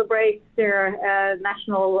countries celebrate their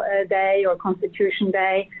national day or Constitution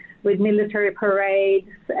Day with military parades,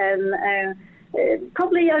 and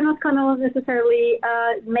probably are not kind of necessarily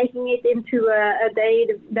making it into a day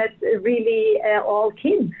that really all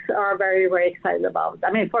kids are very, very excited about.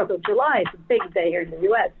 I mean, 4th of July is a big day here in the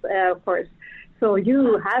U.S., of course. So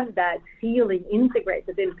you have that feeling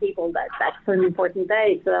integrated in people that that's an important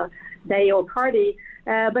day. It's a day or party.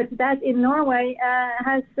 But that in Norway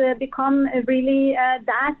has become really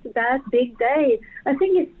that big day. I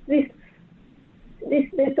think it's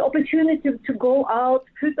this opportunity to go out,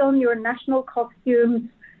 put on your national costumes,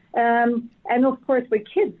 and of course with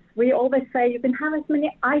kids, we always say you can have as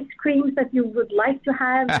many ice creams that you would like to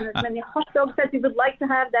have and as many hot dogs that you would like to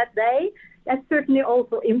have that day. That certainly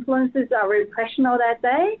also influences our impression of that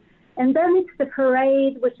day. And then it's the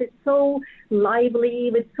parade, which is so lively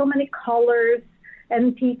with so many colors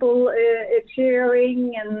and people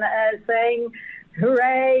cheering and saying,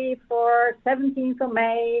 hooray for 17th of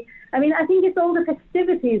May. I mean, I think it's all the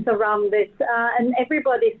festivities around it, and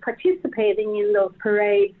everybody's participating in those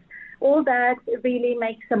parades. All that really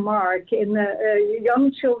makes a mark in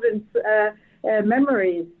young children's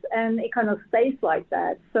memories, and it kind of stays like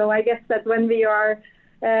that. So I guess that when we are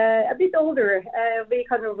a bit older, we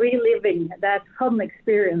kind of reliving that fun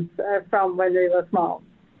experience from when we were small.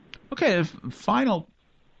 Okay, final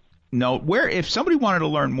note, if somebody wanted to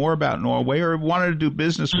learn more about Norway or wanted to do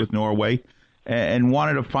business with Norway and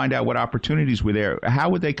wanted to find out what opportunities were there, how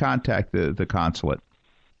would they contact the consulate?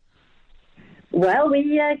 Well,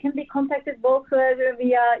 we can be contacted both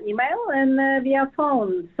via email and via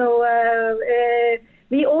phone. So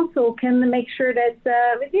we also can make sure that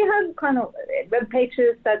we have kind of web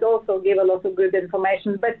pages that also give a lot of good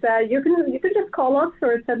information. But you can just call us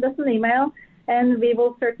or send us an email, and we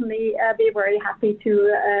will certainly be very happy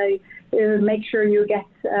to make sure you get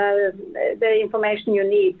the information you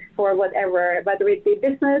need for whatever, whether it be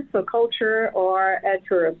business or culture or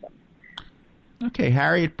tourism. Okay,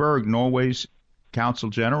 Harriet Berg, Norway's Consul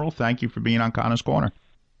General, thank you for being on Connor's Corner.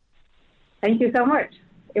 Thank you so much.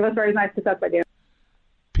 It was very nice to talk with you.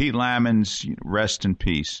 Pete Lammons, rest in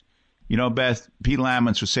peace. You know, Beth, Pete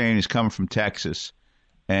Lammons was saying he's coming from Texas,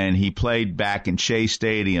 and he played back in Shea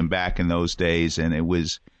Stadium back in those days, and it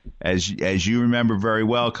was, as you remember very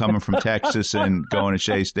well, coming from Texas and going to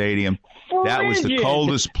Shea Stadium, that was the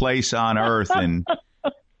coldest place on earth in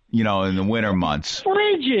the winter months.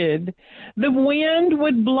 Frigid. The wind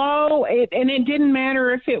would blow, and it didn't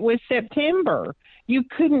matter if it was September. You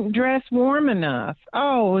couldn't dress warm enough.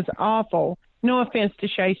 Oh, it was awful. No offense to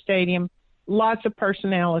Shea Stadium. Lots of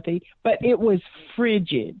personality, but it was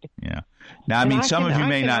frigid. Yeah. Now, I mean, some of you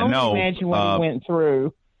may not know. Imagine what he went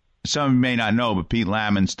through. Some of you may not know, but Pete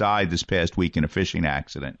Lammons died this past week in a fishing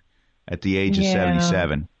accident at the age of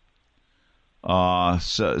 77. So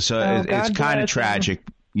it's kind of tragic.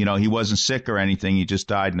 You know, he wasn't sick or anything. He just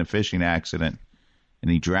died in a fishing accident, and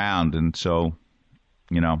he drowned. And so,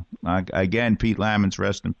 again, Pete Lammons,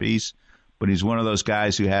 rest in peace. but he's one of those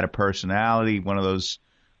guys who had a personality, one of those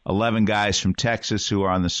 11 guys from Texas who are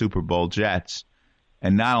on the Super Bowl Jets.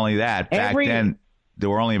 And not only that, back then there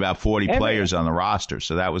were only about 40 players on the roster,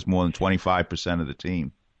 so that was more than 25% of the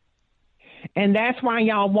team. And that's why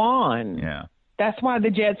y'all won. Yeah. That's why the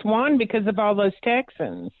Jets won, because of all those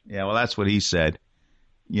Texans. Yeah, well, that's what he said.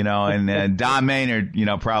 You know, and Don Maynard, you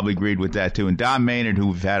know, probably agreed with that too. And Don Maynard, who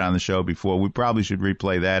we've had on the show before, we probably should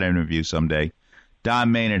replay that interview someday.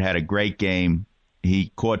 Don Maynard had a great game.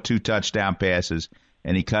 He caught 2 touchdown passes,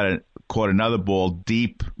 and he caught another ball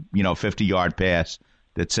deep, 50-yard pass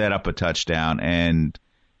that set up a touchdown. And,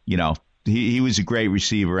 he was a great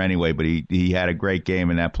receiver anyway, but he had a great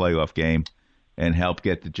game in that playoff game and helped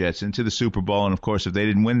get the Jets into the Super Bowl. And, of course, if they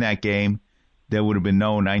didn't win that game, there would have been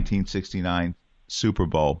no 1969 Super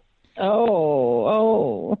Bowl.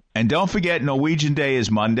 Oh. And don't forget, Norwegian Day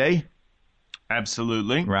is Monday.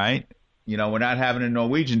 Absolutely. Right? We're not having a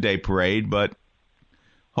Norwegian Day parade, but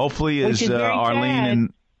hopefully, as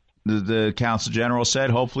Arlene and the Council General said,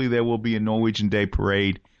 hopefully there will be a Norwegian Day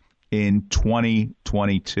parade in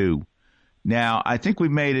 2022. Now, I think we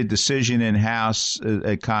made a decision in-house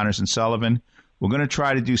at Connors and Sullivan. We're going to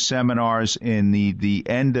try to do seminars in the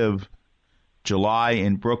end of July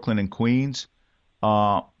in Brooklyn and Queens.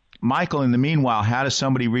 Michael, in the meanwhile, how does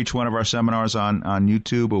somebody reach one of our seminars on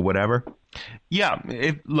YouTube or whatever? Yeah,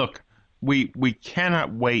 look, we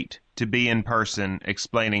cannot wait to be in person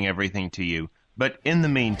explaining everything to you. But in the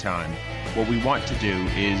meantime, what we want to do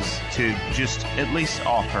is to just at least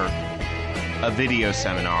offer a video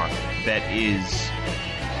seminar that is,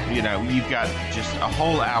 you've got just a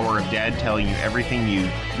whole hour of Dad telling you everything you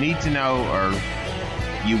need to know or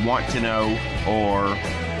you want to know or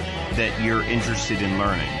that you're interested in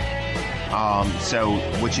learning. So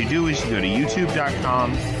what you do is you go to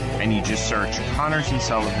youtube.com and you just search Connors and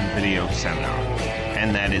Sullivan Video Seminar.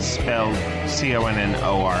 And that is spelled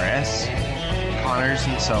CONNORS, Connors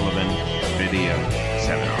and Sullivan Video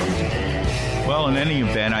Seminar. Well, in any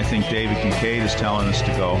event, I think David Kincaid is telling us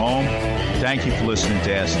to go home. Thank you for listening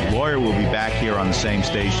to Ask the Lawyer. We'll be back here on the same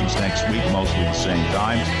stations next week, mostly the same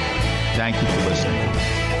times. Thank you for listening.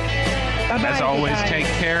 Bye-bye, as always, take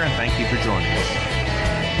care, and thank you for joining us.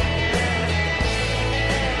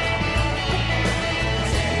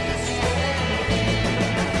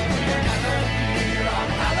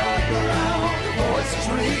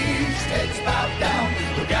 Heads bowed down,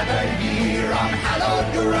 we're gathered here on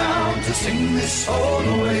hallowed ground to sing this soul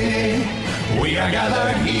away. We are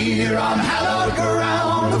gathered here on hallowed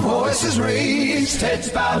ground, voices raised, heads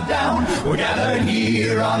bowed down. We're gathered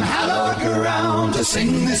here on hallowed ground to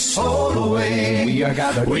sing this soul away. We are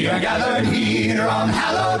gathered here on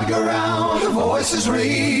hallowed ground, voices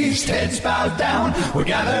raised, heads bowed down. We're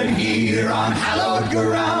gathered here on hallowed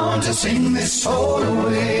ground to sing this soul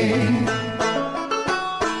away.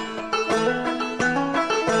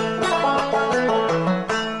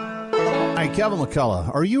 Calvin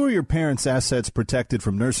McCullough, are you or your parents' assets protected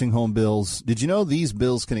from nursing home bills? Did you know these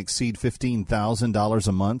bills can exceed $15,000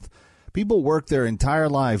 a month? People work their entire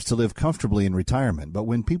lives to live comfortably in retirement, but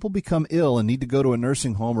when people become ill and need to go to a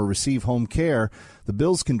nursing home or receive home care, the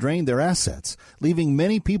bills can drain their assets, leaving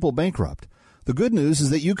many people bankrupt. The good news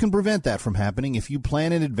is that you can prevent that from happening if you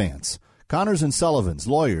plan in advance. Connors and Sullivan's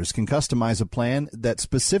lawyers can customize a plan that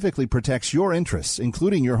specifically protects your interests,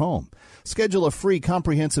 including your home. Schedule a free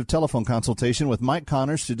comprehensive telephone consultation with Mike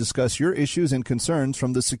Connors to discuss your issues and concerns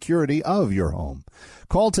from the security of your home.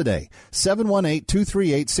 Call today,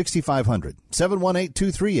 718-238-6500,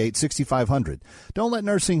 718-238-6500. Don't let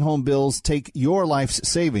nursing home bills take your life's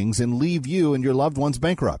savings and leave you and your loved ones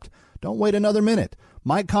bankrupt. Don't wait another minute.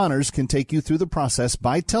 Mike Connors can take you through the process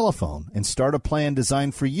by telephone and start a plan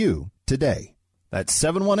designed for you today. That's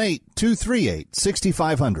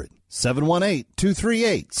 718-238-6500.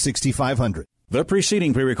 718-238-6500. The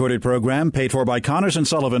preceding pre-recorded program paid for by Connors and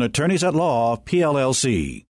Sullivan Attorneys at Law, PLLC.